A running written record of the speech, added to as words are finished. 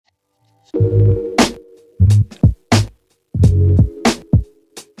What's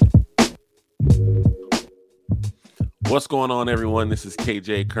going on, everyone? This is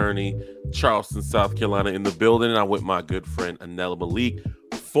KJ Kearney, Charleston, South Carolina, in the building. And I'm with my good friend Anela Malik,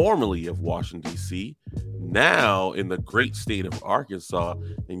 formerly of Washington, D.C., now in the great state of Arkansas.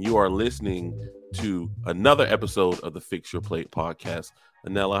 And you are listening to another episode of the Fix Your Plate podcast.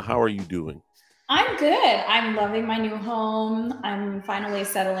 Anela, how are you doing? I'm good. I'm loving my new home. I'm finally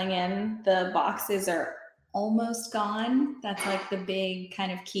settling in. The boxes are almost gone. That's like the big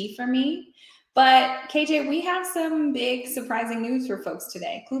kind of key for me. But KJ, we have some big surprising news for folks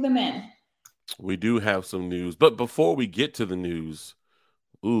today. Clue them in. We do have some news. But before we get to the news,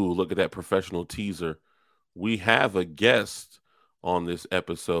 look at that professional teaser. We have a guest on this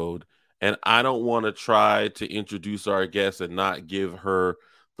episode, and I don't want to try to introduce our guest and not give her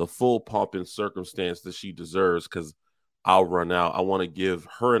the full pomp and circumstance that she deserves, because I'll run out. I want to give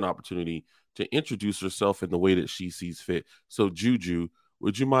her an opportunity to introduce herself in the way that she sees fit. So, Juju,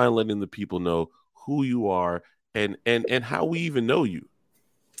 would you mind letting the people know who you are and how we even know you?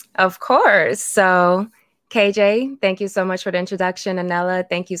 Of course. So, KJ, thank you so much for the introduction. Anela,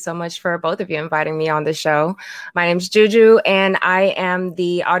 thank you so much for both of you inviting me on the show. My name's Juju, and I am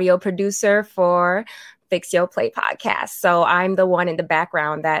the audio producer for Fix Your Plate podcast. So I'm the one in the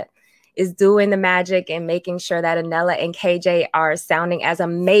background that is doing the magic and making sure that Anela and KJ are sounding as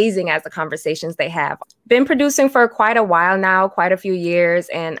amazing as the conversations they have. Been producing for quite a while now, quite a few years,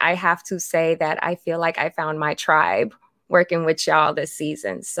 and I have to say that I feel like I found my tribe working with y'all this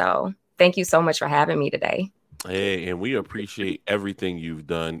season. So thank you so much for having me today. Hey, and we appreciate everything you've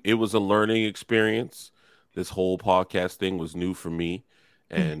done. It was a learning experience. This whole podcast thing was new for me.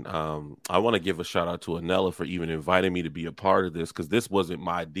 And I want to give a shout out to Anela for even inviting me to be a part of this, because this wasn't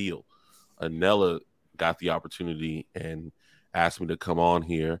my deal. Anela got the opportunity and asked me to come on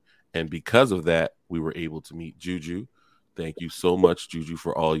here. And because of that, we were able to meet Juju. Thank you so much, Juju,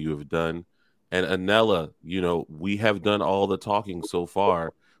 for all you have done. And Anela, we have done all the talking so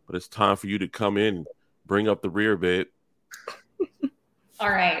far, but it's time for you to come in, bring up the rear bit. All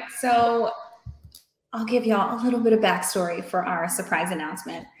right. So I'll give y'all a little bit of backstory for our surprise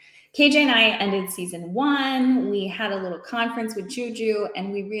announcement. KJ and I ended season 1. We had a little conference with Juju,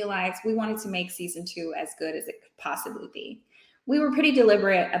 and we realized we wanted to make season 2 as good as it could possibly be. We were pretty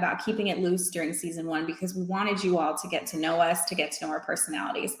deliberate about keeping it loose during season 1 because we wanted you all to get to know us, to get to know our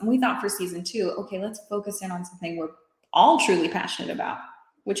personalities. And we thought for season 2, okay, let's focus in on something we're all truly passionate about,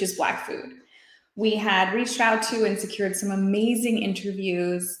 which is Black food. We had reached out to and secured some amazing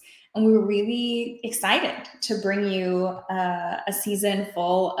interviews, and we were really excited to bring you a season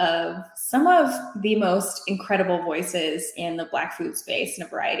full of some of the most incredible voices in the Black food space in a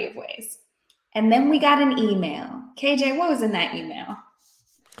variety of ways. And then we got an email. KJ, what was in that email?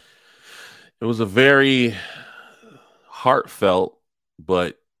 It was a very heartfelt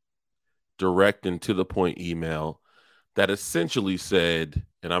but direct and to the point email that essentially said,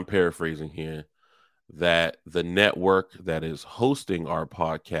 and I'm paraphrasing here, that the network that is hosting our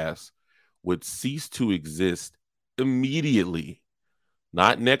podcast would cease to exist immediately.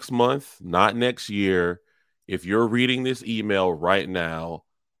 Not next month, not next year. If you're reading this email right now,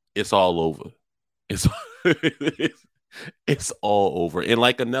 it's all over. It's all over. And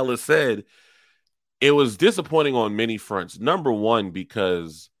like Anela said, it was disappointing on many fronts. Number one,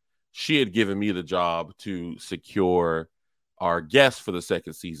 because she had given me the job to secure our guest for the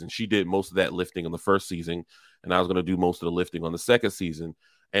second season. She did most of that lifting on the first season, and I was going to do most of the lifting on the second season.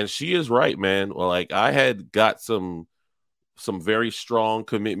 And she is right, man. Well, like, I had got some very strong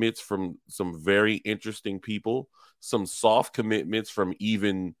commitments from some very interesting people, some soft commitments from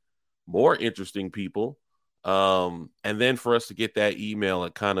even more interesting people. And then for us to get that email,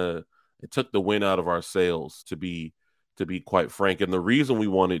 it took the wind out of our sails, to be quite frank. And the reason we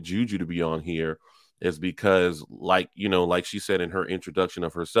wanted Juju to be on here is because, like she said in her introduction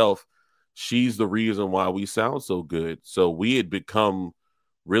of herself, she's the reason why we sound so good. So we had become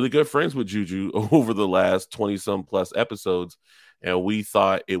really good friends with Juju over the last 20 some plus episodes. And we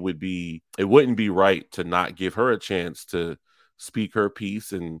thought it wouldn't be right to not give her a chance to speak her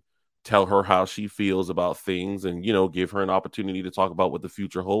piece and tell her how she feels about things, and, give her an opportunity to talk about what the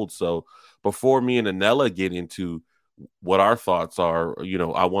future holds. So before me and Anela get into what our thoughts are,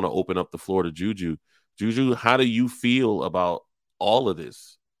 I want to open up the floor to Juju. Juju, how do you feel about all of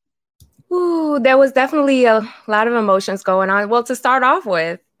this? Ooh, there was definitely a lot of emotions going on. Well, to start off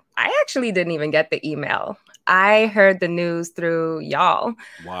with, I actually didn't even get the email. I heard the news through y'all.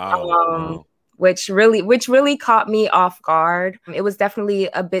 Wow. which really caught me off guard. It was definitely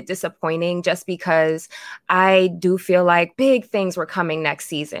a bit disappointing just because I do feel like big things were coming next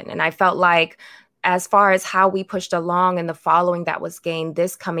season. And I felt like as far as how we pushed along and the following that was gained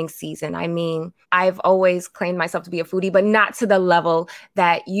this coming season, I mean, I've always claimed myself to be a foodie, but not to the level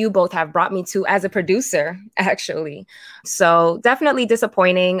that you both have brought me to as a producer, actually. So definitely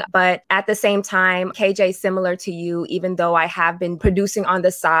disappointing. But at the same time, KJ, similar to you, even though I have been producing on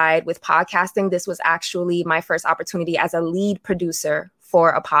the side with podcasting, this was actually my first opportunity as a lead producer for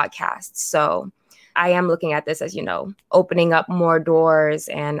a podcast. So I am looking at this as, opening up more doors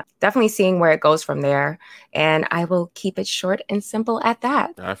and definitely seeing where it goes from there. And I will keep it short and simple at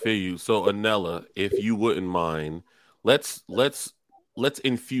that. I feel you. So Anela, if you wouldn't mind, let's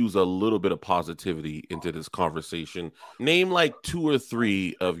infuse a little bit of positivity into this conversation. Name like 2 or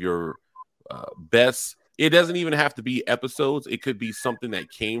 3 of your best. It doesn't even have to be episodes. It could be something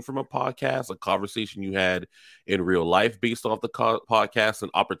that came from a podcast, a conversation you had in real life based off the podcast, an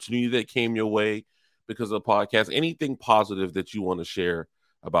opportunity that came your way because of the podcast. Anything positive that you want to share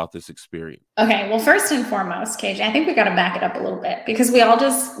about this experience? Okay, well, first and foremost, KJ, I think we got to back it up a little bit because we all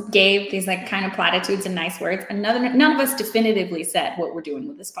just gave these like kind of platitudes and nice words, and none of us definitively said what we're doing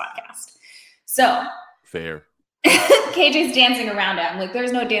with this podcast. So fair. KJ's dancing around it. I'm like,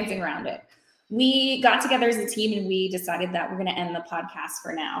 there's no dancing around it. We got together as a team and we decided that we're going to end the podcast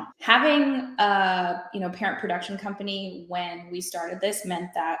for now. Having a parent production company when we started this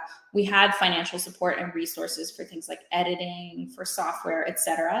meant that we had financial support and resources for things like editing, for software,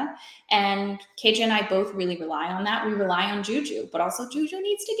 etc. And KJ and I both really rely on that. We rely on Juju, but also Juju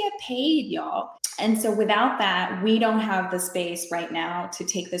needs to get paid, y'all. And so without that, we don't have the space right now to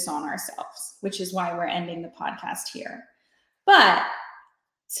take this on ourselves, which is why we're ending the podcast here. But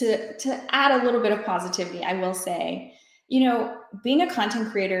to add a little bit of positivity, I will say, being a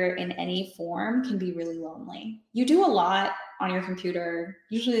content creator in any form can be really lonely. You do a lot on your computer,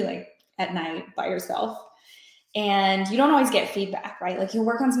 usually like at night by yourself, and you don't always get feedback, right? Like you'll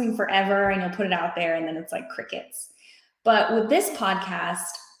work on something forever and you'll put it out there and then it's like crickets. But with this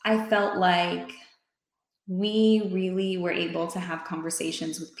podcast, I felt like we really were able to have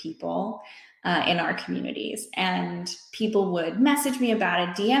conversations with people in our communities, and people would message me about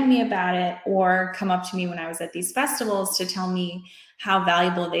it, DM me about it, or come up to me when I was at these festivals to tell me how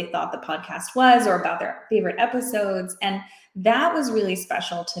valuable they thought the podcast was or about their favorite episodes. And that was really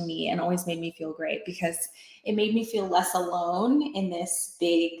special to me and always made me feel great because it made me feel less alone in this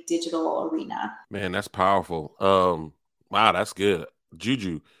big digital arena. Man, that's powerful. Wow, that's good.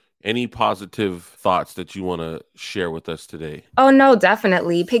 Juju, any positive thoughts that you want to share with us today? Oh, no,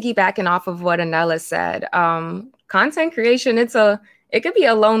 definitely. Piggybacking off of what Anela said, content creation, it could be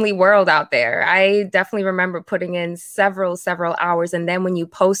a lonely world out there. I definitely remember putting in several hours. And then when you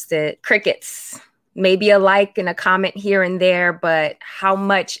post it, crickets. Maybe a like and a comment here and there, but how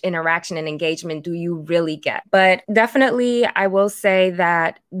much interaction and engagement do you really get? But definitely, I will say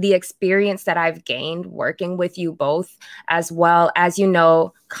that the experience that I've gained working with you both, as well as,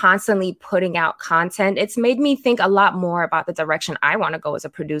 constantly putting out content, it's made me think a lot more about the direction I want to go as a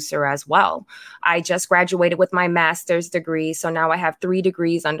producer as well. I just graduated with my master's degree, so now I have 3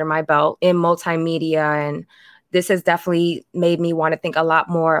 degrees under my belt in multimedia, and this has definitely made me want to think a lot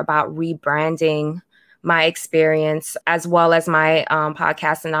more about rebranding my experience as well as my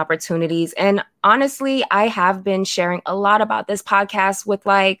podcasting opportunities. And honestly, I have been sharing a lot about this podcast with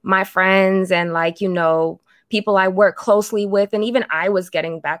like my friends and people I work closely with. And even I was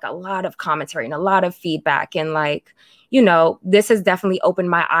getting back a lot of commentary and a lot of feedback. And this has definitely opened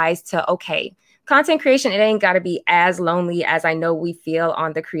my eyes to, okay, content creation, it ain't got to be as lonely as I know we feel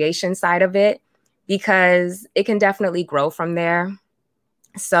on the creation side of it, because it can definitely grow from there.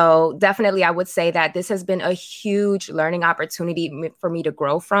 So definitely, I would say that this has been a huge learning opportunity for me to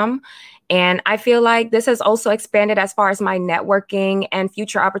grow from. And I feel like this has also expanded as far as my networking and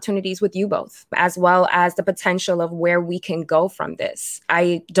future opportunities with you both, as well as the potential of where we can go from this.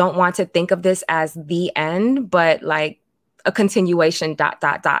 I don't want to think of this as the end, but like a continuation, ...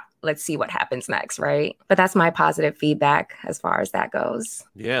 Let's see what happens next, right? But that's my positive feedback as far as that goes.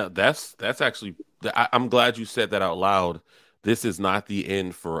 Yeah, that's actually, I'm glad you said that out loud. This is not the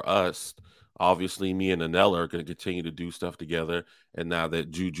end for us. Obviously, me and Anela are going to continue to do stuff together. And now that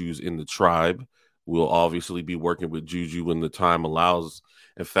Juju's in the tribe, we'll obviously be working with Juju when the time allows.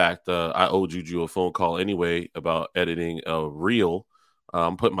 In fact, I owe Juju a phone call anyway about editing a reel.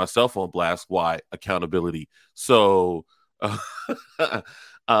 I'm putting myself on blast. Why? Accountability. So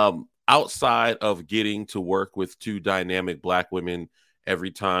outside of getting to work with 2 dynamic Black women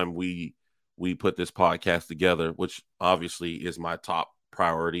every time we put this podcast together, which obviously is my top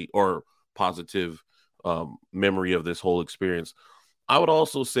priority, or positive memory of this whole experience. I would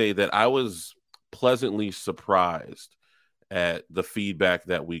also say that I was pleasantly surprised at the feedback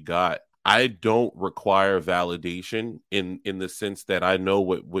that we got. I don't require validation in the sense that I know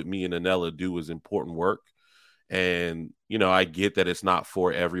what me and Anela do is important work. And, I get that it's not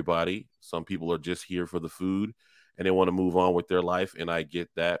for everybody. Some people are just here for the food and they want to move on with their life. And I get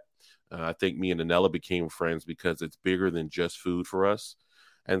that. I think me and Anela became friends because it's bigger than just food for us.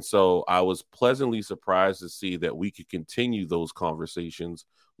 And so I was pleasantly surprised to see that we could continue those conversations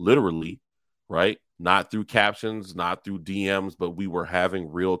literally, right? Not through captions, not through DMs, but we were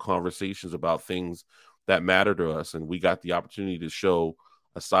having real conversations about things that matter to us. And we got the opportunity to show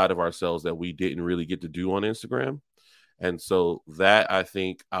a side of ourselves that we didn't really get to do on Instagram. And so that, I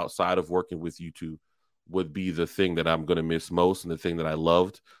think, outside of working with you two, would be the thing that I'm going to miss most. And the thing that I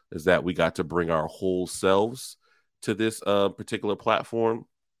loved is that we got to bring our whole selves to this particular platform.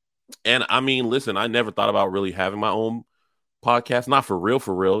 And I mean, listen, I never thought about really having my own podcast, not for real,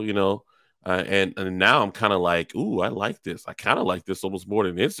 and now I'm kind of like, ooh, I like this. I kind of like this almost more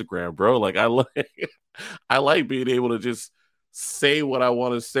than Instagram, bro. Like I like being able to just say what I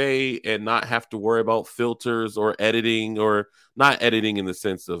want to say and not have to worry about filters or editing, or not editing in the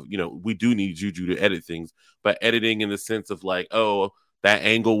sense of, we do need Juju to edit things, but editing in the sense of like, oh, that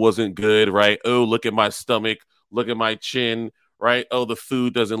angle wasn't good, right? Oh, look at my stomach, look at my chin, right? Oh, the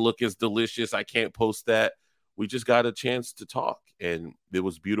food doesn't look as delicious, I can't post that. We just got a chance to talk and it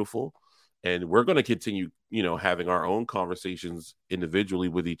was beautiful. And we're going to continue, having our own conversations individually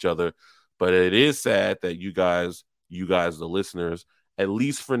with each other. But it is sad that you guys, the listeners, at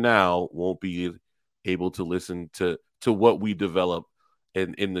least for now, won't be able to listen to what we develop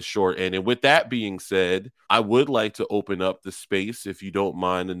in the short end. And with that being said, I would like to open up the space, if you don't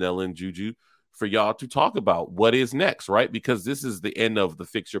mind, Anela and Juju, for y'all to talk about what is next, right? Because this is the end of the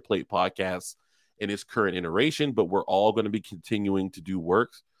Fix Your Plate podcast in its current iteration, but we're all going to be continuing to do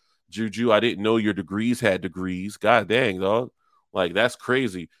work. Juju, I didn't know your degrees had degrees. God dang, dog. Like, that's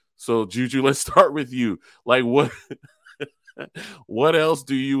crazy. So, Juju, let's start with you. Like, what else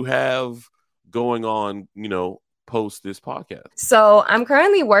do you have going on, post this podcast? So I'm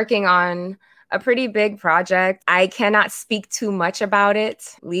currently working on a pretty big project. I cannot speak too much about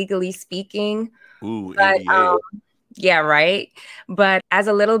it, legally speaking. Ooh, NDA. Yeah, right. But as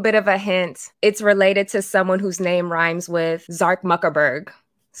a little bit of a hint, it's related to someone whose name rhymes with Zark Muckerberg.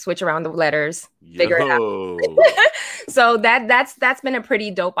 Switch around the letters, figure it out. So that's been a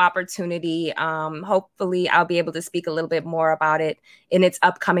pretty dope opportunity. Hopefully I'll be able to speak a little bit more about it in its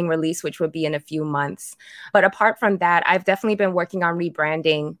upcoming release, which will be in a few months. But apart from that, I've definitely been working on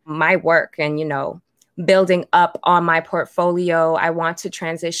rebranding my work and, building up on my portfolio. I want to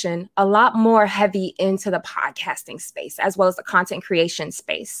transition a lot more heavy into the podcasting space, as well as the content creation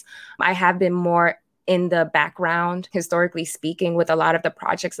space. I have been more in the background, historically speaking, with a lot of the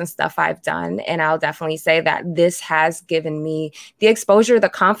projects and stuff I've done. And I'll definitely say that this has given me the exposure, the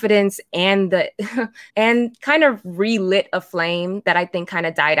confidence, and and kind of relit a flame that I think kind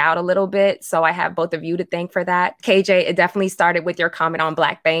of died out a little bit. So I have both of you to thank for that. KJ, it definitely started with your comment on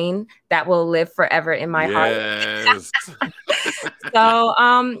Black Bane. That will live forever in my heart. So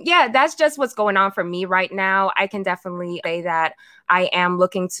yeah, that's just what's going on for me right now. I can definitely say that I am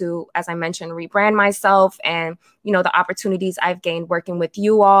looking to, as I mentioned, rebrand myself, and, the opportunities I've gained working with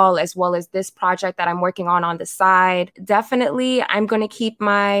you all, as well as this project that I'm working on the side. Definitely, I'm going to keep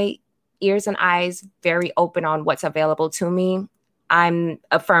my ears and eyes very open on what's available to me. I'm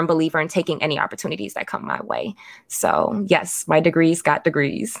a firm believer in taking any opportunities that come my way. So yes, my degrees got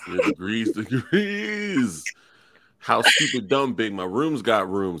degrees. Degrees. How stupid dumb big. My rooms got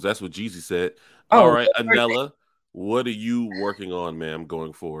rooms. That's what Jeezy said. All right, Anela, what are you working on, ma'am,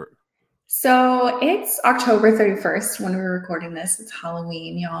 going forward? So it's October 31st when we're recording this. It's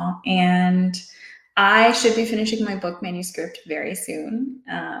Halloween, y'all. And I should be finishing my book manuscript very soon.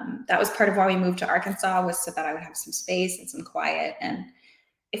 That was part of why we moved to Arkansas, was so that I would have some space and some quiet. And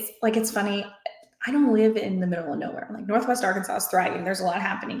it's funny. I don't live in the middle of nowhere. Like, Northwest Arkansas is thriving. There's a lot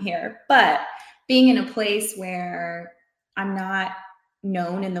happening here. But being in a place where I'm not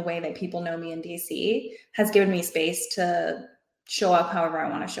known in the way that people know me in DC has given me space to show up however I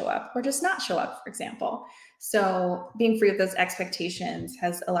want to show up, or just not show up, for example. So being free of those expectations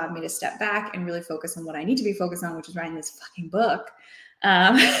has allowed me to step back and really focus on what I need to be focused on, which is writing this fucking book.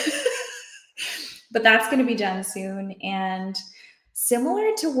 But that's going to be done soon. And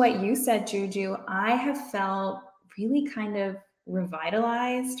similar to what you said, Juju, I have felt really kind of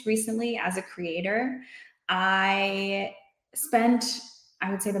revitalized recently as a creator. I spent, I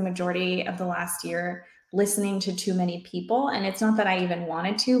would say, the majority of the last year listening to too many people. And it's not that I even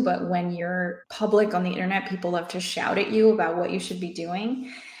wanted to, but when you're public on the internet, people love to shout at you about what you should be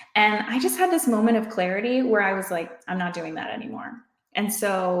doing. And I just had this moment of clarity where I was like, I'm not doing that anymore. And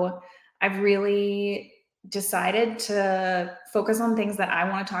so I've really decided to focus on things that I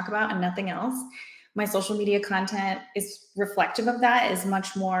want to talk about and nothing else. My social media content is reflective of that, is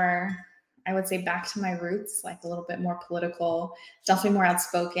much more, I would say, back to my roots, like a little bit more political, definitely more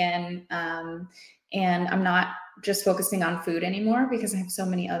outspoken. And I'm not just focusing on food anymore because I have so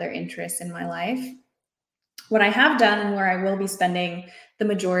many other interests in my life. What I have done and where I will be spending the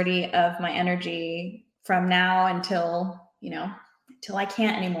majority of my energy from now until, till I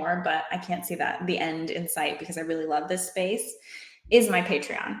can't anymore, but I can't see that the end in sight because I really love this space, is my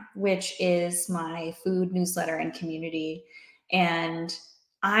Patreon, which is my food newsletter and community. And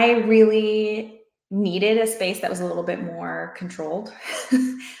I really needed a space that was a little bit more controlled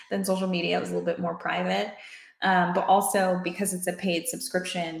than social media. It was a little bit more private, but also because it's a paid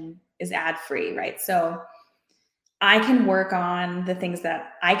subscription, is ad-free, right? So I can work on the things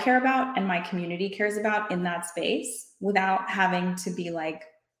that I care about and my community cares about in that space without having to be like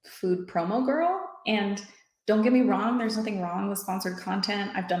food promo girl. And don't get me wrong, there's nothing wrong with sponsored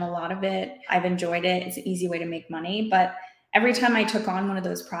content. I've done a lot of it. I've enjoyed it. It's an easy way to make money. But every time I took on one of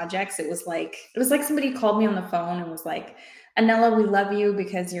those projects, it was like somebody called me on the phone and was like, Anela, we love you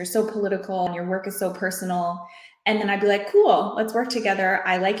because you're so political and your work is so personal. And then I'd be like, cool, let's work together.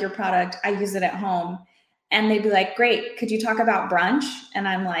 I like your product. I use it at home. And they'd be like, great, could you talk about brunch? And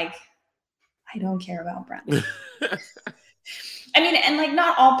I'm like, I don't care about brunch. I mean, and like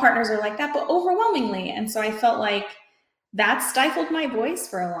not all partners are like that, but overwhelmingly. And so I felt like that stifled my voice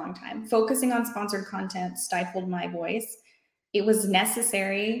for a long time. Focusing on sponsored content stifled my voice. It was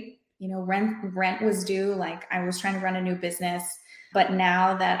necessary. Rent was due. Like I was trying to run a new business. But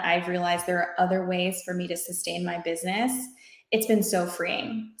now that I've realized there are other ways for me to sustain my business, it's been so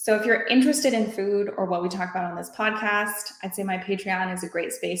freeing. So if you're interested in food or what we talk about on this podcast, I'd say my Patreon is a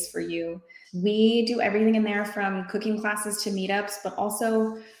great space for you. We do everything in there from cooking classes to meetups, but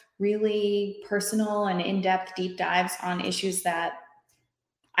also really personal and in-depth deep dives on issues that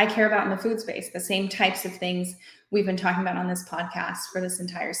I care about in the food space, the same types of things we've been talking about on this podcast for this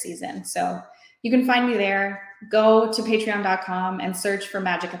entire season. So you can find me there. Go to patreon.com and search for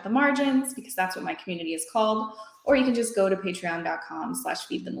Magic at the Margins because that's what my community is called. Or you can just go to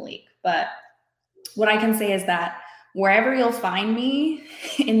patreon.com/feedthemalik. But what I can say is that wherever you'll find me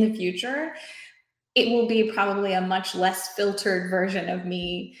in the future, it will be probably a much less filtered version of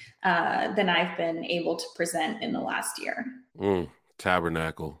me than I've been able to present in the last year.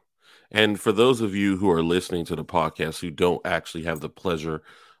 Tabernacle. And for those of you who are listening to the podcast who don't actually have the pleasure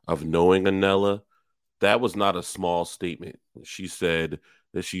of knowing Anela, that was not a small statement. She said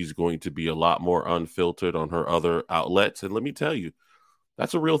that she's going to be a lot more unfiltered on her other outlets. And let me tell you,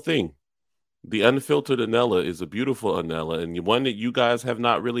 that's a real thing. The unfiltered Anela is a beautiful Anela, and one that you guys have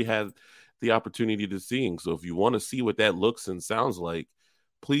not really had the opportunity to see. So if you want to see what that looks and sounds like,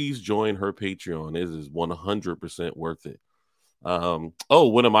 please join her Patreon. It is 100% worth it.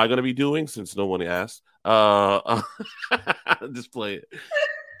 What am I going to be doing since no one asked? Just play it.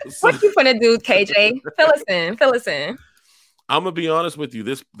 What you gonna do, KJ? Fill us in. I'm gonna be honest with you.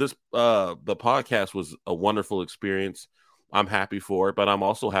 The podcast was a wonderful experience. I'm happy for it, but I'm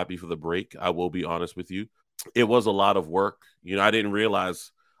also happy for the break. I will be honest with you. It was a lot of work. I didn't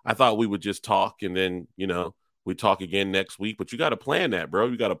realize. I thought we would just talk and then, we talk again next week. But you got to plan that, bro.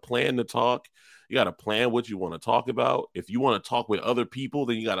 You got to plan the talk. You got to plan what you want to talk about. If you want to talk with other people,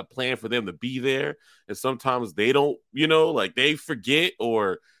 then you got to plan for them to be there. And sometimes they don't, like they forget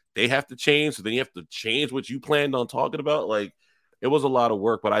or they have to change. So then you have to change what you planned on talking about. Like it was a lot of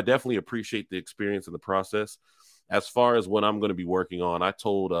work, but I definitely appreciate the experience and the process. As far as what I'm going to be working on, I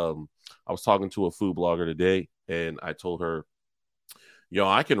was talking to a food blogger today and I told her,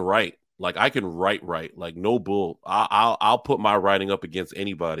 I can write. Like I can write, like no bull. I'll put my writing up against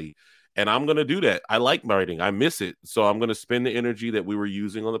anybody. And I'm going to do that. I like writing. I miss it. So I'm going to spend the energy that we were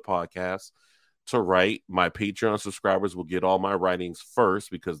using on the podcast to write. My Patreon subscribers will get all my writings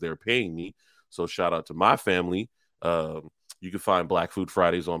first because they're paying me. So shout out to my family. You can find Black Food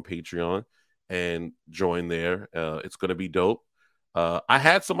Fridays on Patreon and join there. It's going to be dope. I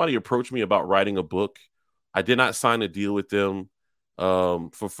had somebody approach me about writing a book. I did not sign a deal with them.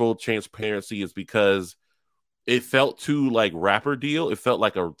 For full transparency is because it felt too like rapper deal. It felt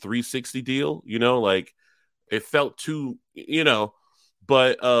like a 360 deal, like it felt too,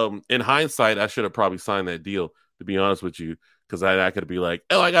 but in hindsight, I should have probably signed that deal, to be honest with you, because I could be like,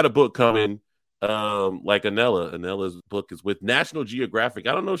 I got a book coming. Like Anela's book is with National Geographic.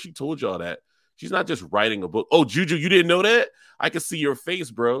 I don't know if she told y'all that. She's not just writing a book. Oh, Juju, you didn't know that? I can see your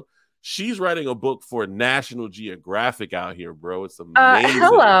face, bro. She's writing a book for National Geographic out here, bro. It's amazing.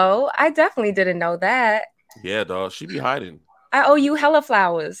 Hello. I definitely didn't know that. Yeah, dog. She be hiding. I owe you hella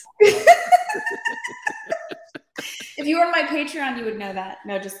flowers. If you were on my Patreon, you would know that.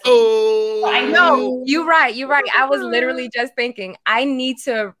 No, just kidding. Oh, I know. You're right. I was literally just thinking, I need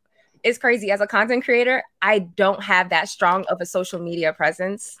to. It's crazy. As a content creator, I don't have that strong of a social media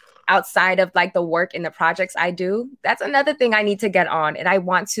presence outside of like the work and the projects I do. That's another thing I need to get on. And I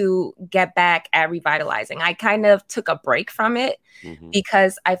want to get back at revitalizing. I kind of took a break from it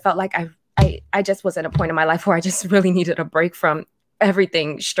because I felt like I just was at a point in my life where I just really needed a break from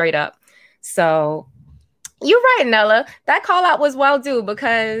everything straight up. So you're right, Nella. That call out was well due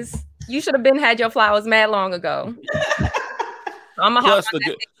because you should have had your flowers mad long ago. I'm gonna hop on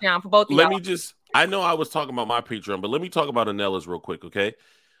that Patreon for both of y'all. I know I was talking about my Patreon, but let me talk about Anella's real quick, okay?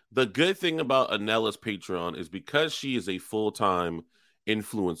 The good thing about Anella's Patreon is because she is a full-time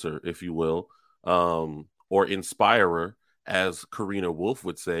influencer, if you will, or inspirer, as Karina Wolf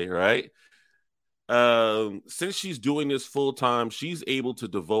would say, right? Since she's doing this full-time, she's able to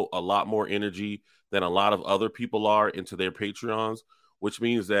devote a lot more energy than a lot of other people are into their Patreons, which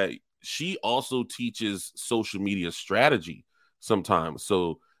means that she also teaches social media strategy sometimes.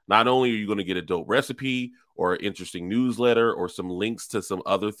 So not only are you going to get a dope recipe or an interesting newsletter or some links to some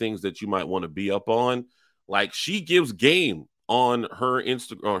other things that you might want to be up on, like she gives game on her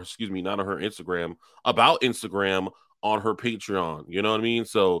Instagram, or excuse me, not on her Instagram, about Instagram on her Patreon. You know what I mean?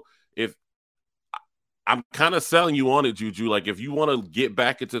 So if I'm kind of selling you on it, Juju, like if you want to get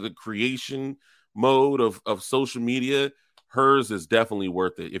back into the creation mode of social media, hers is definitely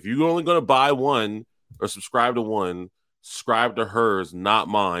worth it. If you're only going to buy one or subscribe to one, subscribe to hers, not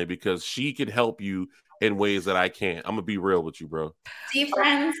mine, because she could help you in ways that I can't. I'm gonna be real with you, bro. See,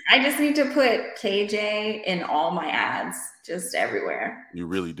 friends, I just need to put KJ in all my ads, just everywhere. You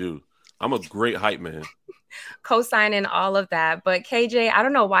really do. I'm a great hype man. Co-signing all of that. But KJ, I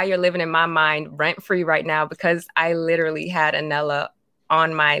don't know why you're living in my mind rent-free right now, because I literally had Anela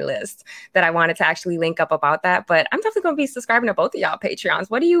on my list that I wanted to actually link up about that. But I'm definitely gonna be subscribing to both of y'all Patreons.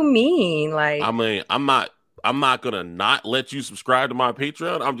 What do you mean? Like, I mean, I'm not gonna not let you subscribe to my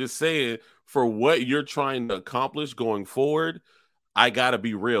Patreon. I'm just saying, for what you're trying to accomplish going forward, I gotta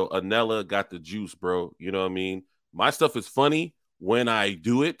be real. Anela got the juice, bro. You know what I mean? My stuff is funny when I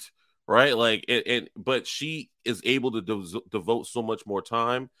do it, right? Like, but she is able to devote so much more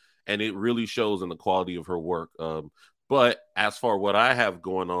time, and it really shows in the quality of her work. But as for what I have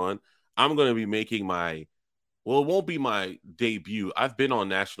going on, I'm gonna be making it won't be my debut. I've been on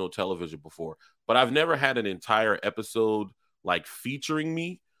national television before, but I've never had an entire episode like featuring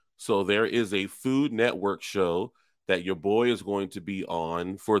me. So there is a Food Network show that your boy is going to be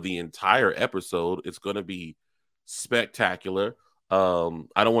on for the entire episode. It's going to be spectacular. I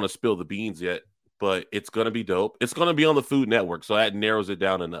don't want to spill the beans yet, but it's going to be dope. It's going to be on the Food Network, so that narrows it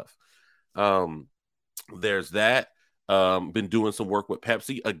down enough. There's that. Been doing some work with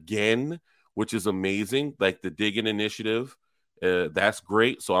Pepsi again, which is amazing. Like the Digging Initiative. That's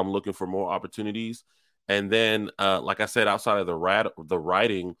great. So I'm looking for more opportunities. And then, like I said, outside of the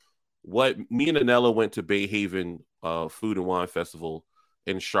writing, what me and Anela went to Bay Haven Food and Wine Festival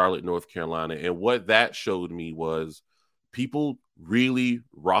in Charlotte, North Carolina. And what that showed me was people really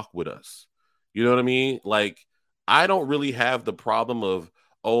rock with us. You know what I mean? Like, I don't really have the problem of,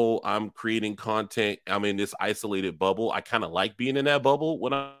 oh, I'm creating content, I'm in this isolated bubble. I kind of like being in that bubble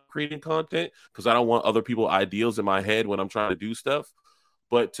when I'm creating content because I don't want other people's ideas in my head when I'm trying to do stuff.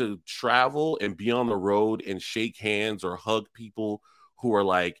 But to travel and be on the road and shake hands or hug people who are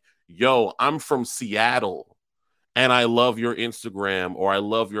like, yo, I'm from Seattle and I love your Instagram, or I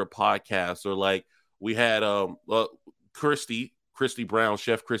love your podcast, or like we had Christy Brown,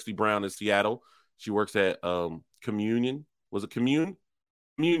 Chef Christy Brown in Seattle. She works at Communion. Was it Communion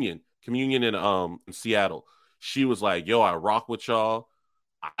in Seattle. She was like, yo, I rock with y'all.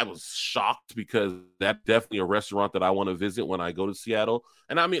 I was shocked because that's definitely a restaurant that I want to visit when I go to Seattle.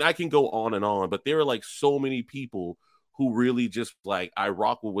 And I mean, I can go on and on, but there are like so many people who really just like, I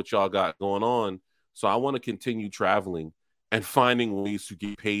rock with what y'all got going on. So I want to continue traveling and finding ways to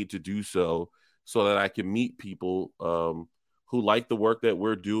get paid to do so that I can meet people who like the work that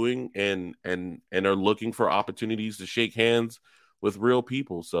we're doing and are looking for opportunities to shake hands with real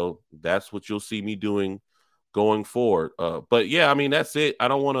people. So that's what you'll see me doing going forward. But yeah, I mean, that's it.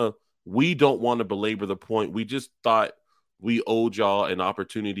 We don't want to belabor the point. We just thought we owed y'all an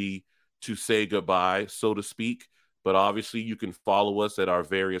opportunity to say goodbye, so to speak. But obviously you can follow us at our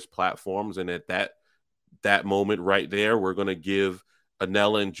various platforms. And at that moment right there, we're going to give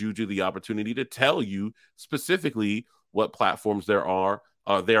Anela and Juju the opportunity to tell you specifically what platforms they're on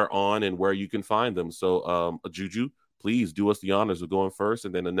and where you can find them. So, Juju, please do us the honors of going first,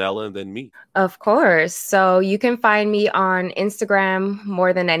 and then Anela, and then me. Of course. So you can find me on Instagram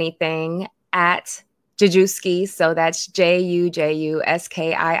more than anything at Jujuski. So that's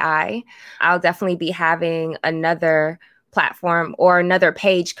JUJUSKII. I'll definitely be having another platform or another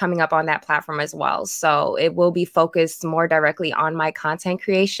page coming up on that platform as well. So it will be focused more directly on my content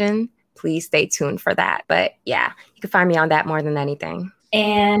creation. Please stay tuned for that. But yeah, you can find me on that more than anything.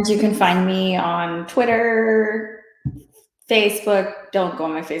 And you can find me on Twitter, Facebook. Don't go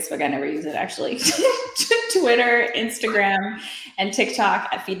on my Facebook. I never use it, actually. Twitter, Instagram, and TikTok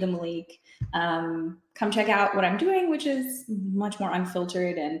at Feed the Malik. Come check out what I'm doing, which is much more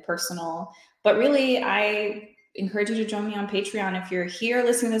unfiltered and personal. But really, I encourage you to join me on Patreon. If you're here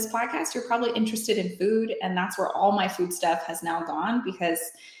listening to this podcast, you're probably interested in food. And that's where all my food stuff has now gone, because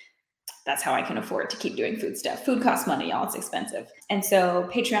that's how I can afford to keep doing food stuff. Food costs money, y'all. It's expensive. And so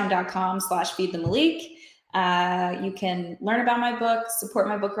patreon.com/feedthemalik. You can learn about my book, support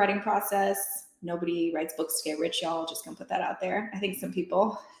my book writing process. Nobody writes books to get rich, y'all. Just gonna put that out there. I think some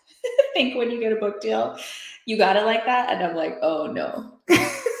people think when you get a book deal, you got it like that. And I'm like, oh no,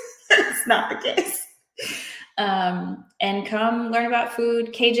 it's not the case. And come learn about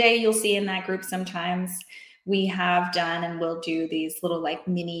food. KJ, you'll see in that group sometimes. We have done and will do these little like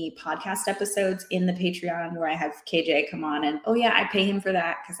mini podcast episodes in the Patreon where I have KJ come on, and oh yeah, I pay him for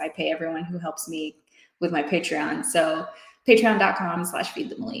that because I pay everyone who helps me with my Patreon. So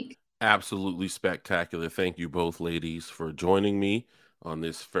patreon.com/feedthemalik. Absolutely spectacular. Thank you both ladies for joining me on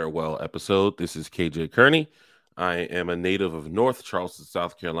this farewell episode. This is KJ Kearney. I am a native of North Charleston,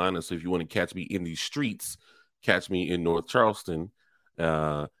 South Carolina. So if you want to catch me in these streets, catch me in North Charleston.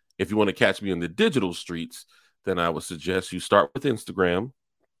 If you want to catch me in the digital streets, then I would suggest you start with Instagram.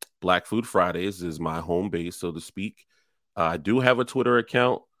 Black Food Fridays is my home base, so to speak. I do have a Twitter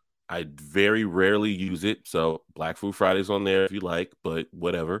account. I very rarely use it, so Black Food Fridays on there if you like, but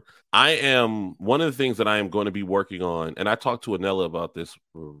whatever. One of the things that I am going to be working on, and I talked to Anela about this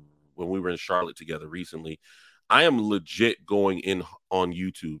when we were in Charlotte together recently, I am legit going in on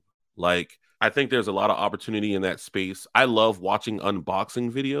YouTube. Like, I think there's a lot of opportunity in that space. I love watching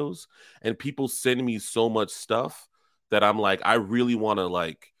unboxing videos, and people send me so much stuff that I'm like, I really want to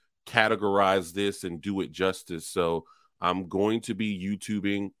like categorize this and do it justice. So I'm going to be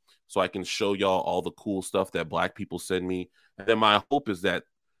YouTubing so I can show y'all all the cool stuff that Black people send me. And then my hope is that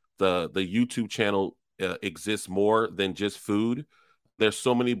the YouTube channel exists more than just food. There's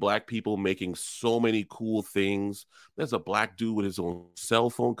so many Black people making so many cool things. There's a Black dude with his own cell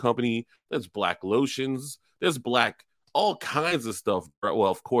phone company. There's Black lotions. There's Black all kinds of stuff. Well,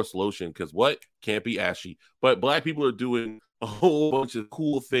 of course, lotion, because what? Can't be ashy. But Black people are doing a whole bunch of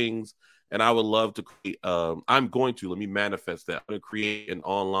cool things. And I would love to create, let me manifest that. I'm going to create an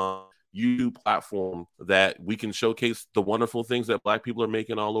online YouTube platform that we can showcase the wonderful things that Black people are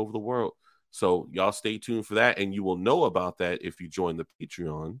making all over the world. So y'all stay tuned for that. And you will know about that if you join the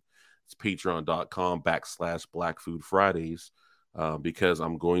Patreon. It's patreon.com/Black Food Fridays. Because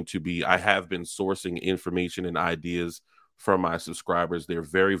I have been sourcing information and ideas from my subscribers. They're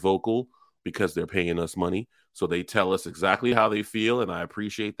very vocal because they're paying us money. So they tell us exactly how they feel. And I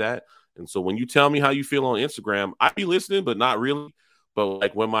appreciate that. And so when you tell me how you feel on Instagram, I be listening, but not really. But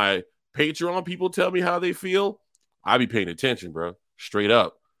like when my Patreon people tell me how they feel, I be paying attention, bro. Straight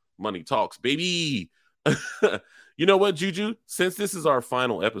up. Money talks, baby. You know what, Juju? Since this is our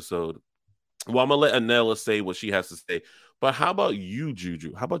final episode, well, I'm going to let Anela say what she has to say. But how about you,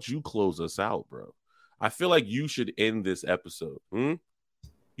 Juju? How about you close us out, bro? I feel like you should end this episode.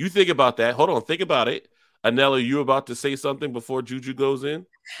 You think about that. Hold on. Think about it. Anela, you about to say something before Juju goes in?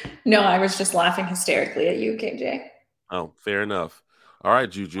 No, I was just laughing hysterically at you, KJ. Oh, fair enough. All right,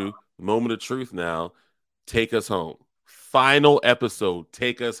 Juju. Moment of truth now. Take us home. Final episode.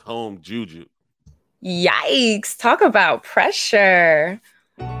 Take us home, Juju. Yikes. Talk about pressure.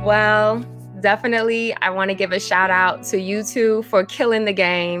 Well, definitely, I want to give a shout out to you two for killing the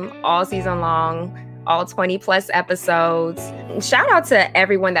game all season long, all 20 plus episodes. Shout out to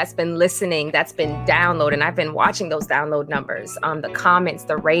everyone that's been listening, that's been downloading. I've been watching those download numbers, the comments,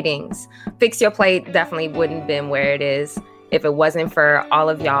 the ratings. Fix Your Plate definitely wouldn't have been where it is if it wasn't for all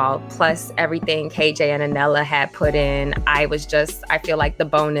of y'all, plus everything KJ and Anela had put in. I feel like the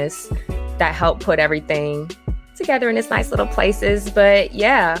bonus that helped put everything together in its nice little places. But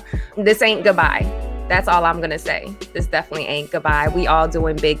yeah, this ain't goodbye. That's all I'm gonna say. This definitely ain't goodbye. We all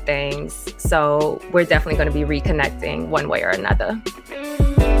doing big things. So we're definitely gonna be reconnecting one way or another.